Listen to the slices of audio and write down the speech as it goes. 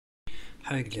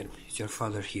Hi Glenn, it's your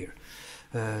father here.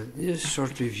 This is a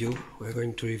short review. We're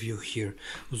going to review here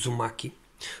Uzumaki.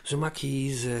 Uzumaki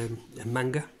is a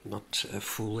manga, not a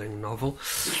full-length novel,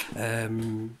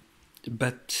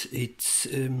 but it's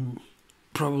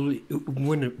probably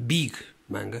one big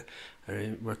manga.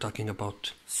 We're talking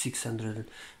about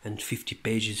 650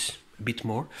 pages, a bit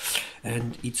more,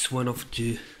 and it's one of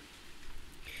the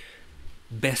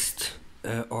best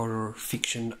horror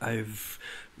fiction I've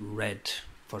read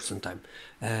for some time.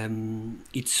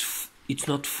 It's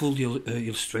not fully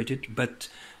illustrated, but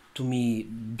to me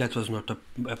that was not a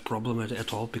problem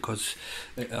at all, because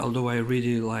although I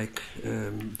really like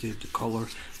the color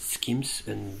schemes,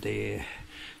 and they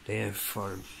have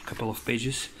for a couple of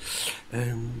pages,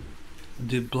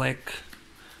 the black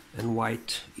and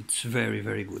white, it's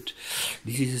very good.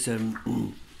 This is a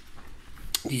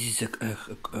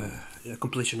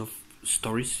compilation of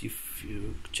stories. If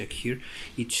you check here,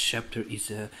 each chapter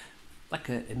is like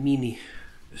a mini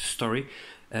story,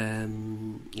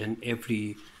 and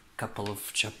every couple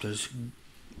of chapters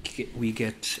we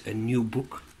get a new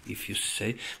book, if you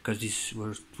say, because these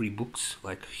were 3 books,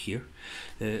 like here.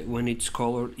 When it's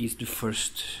colored, is the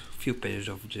first few pages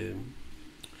of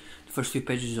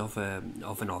a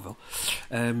novel.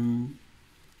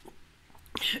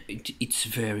 It's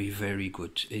very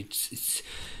good.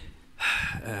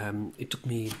 It took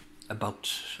me about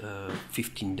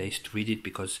 15 days to read it,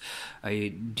 because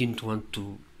I didn't want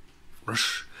to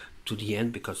rush to the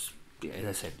end, because as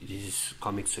I said, this is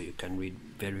comics, so you can read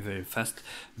very fast,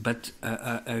 but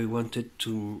I wanted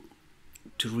to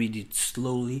read it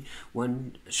slowly,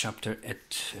 one chapter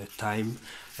at a time,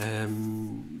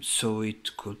 so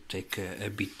it could take a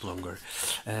bit longer.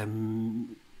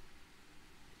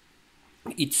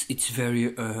 It's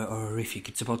very horrific.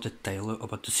 It's about a tale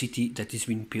about a city that is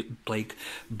being plagued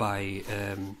by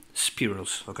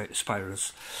spirals,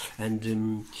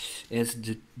 and as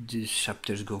the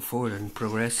chapters go forward and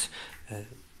progress,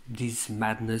 this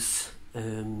madness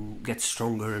gets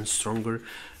stronger and stronger.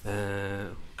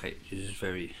 This is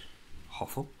very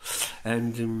awful,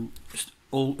 and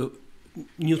all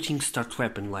new things start to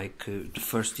happen. Like the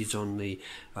first is only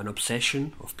an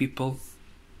obsession of people.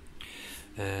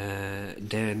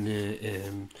 Then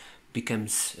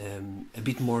becomes a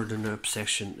bit more than an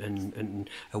obsession and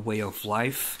a way of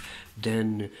life.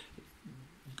 Then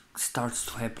starts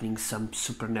to happening some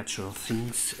supernatural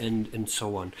things, and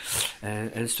so on.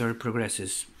 And the story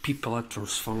progresses. People are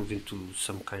transformed into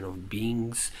some kind of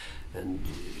beings, and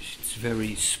it's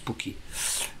very spooky.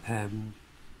 I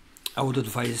would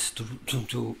advise to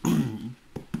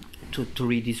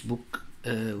read this book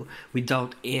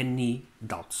without any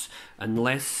doubts,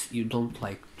 unless you don't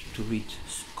like to read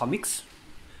comics.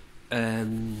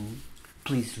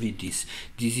 Please read this.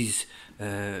 This is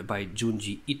by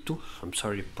Junji Ito. I'm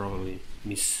sorry, probably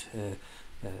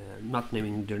not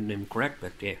naming their name correct,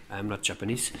 but yeah, I'm not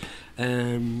Japanese.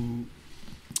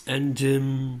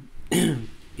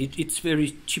 It's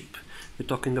very cheap. We're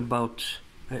talking about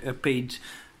I paid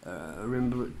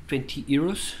remember 20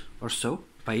 euros or so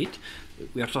by it.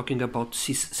 We are talking about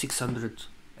 600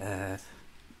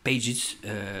 pages,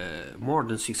 more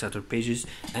than 600 pages,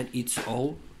 and it's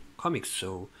all comics.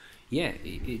 So yeah,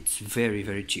 it's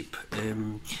very cheap.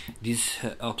 This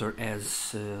author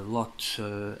has a lot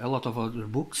of other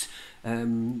books.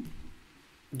 The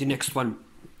next one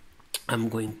I'm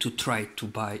going to try to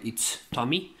buy, it's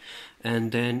Tommy,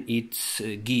 and then it's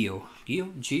Gio,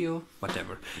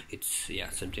 whatever. It's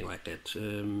something like that.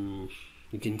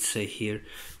 You can say here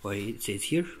why it says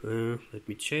here. Let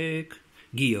me check.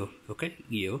 Gio, okay,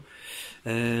 Gio.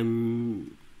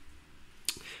 And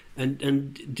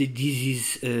this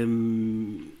is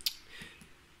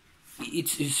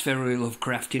it's very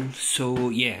Lovecraftian. So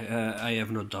yeah, I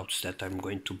have no doubts that I'm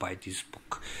going to buy this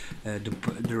book.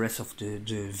 The rest of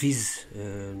the Viz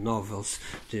novels,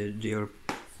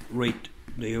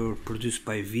 they are produced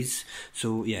by Viz,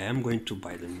 so yeah, I'm going to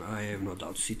buy them. I have no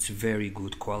doubts. It's very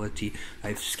good quality.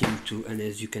 I've skimmed too, and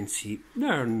as you can see,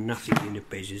 there are nothing in the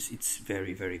pages. It's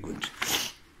very good.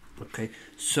 Okay,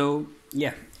 so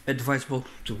yeah, advisable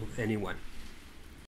to anyone.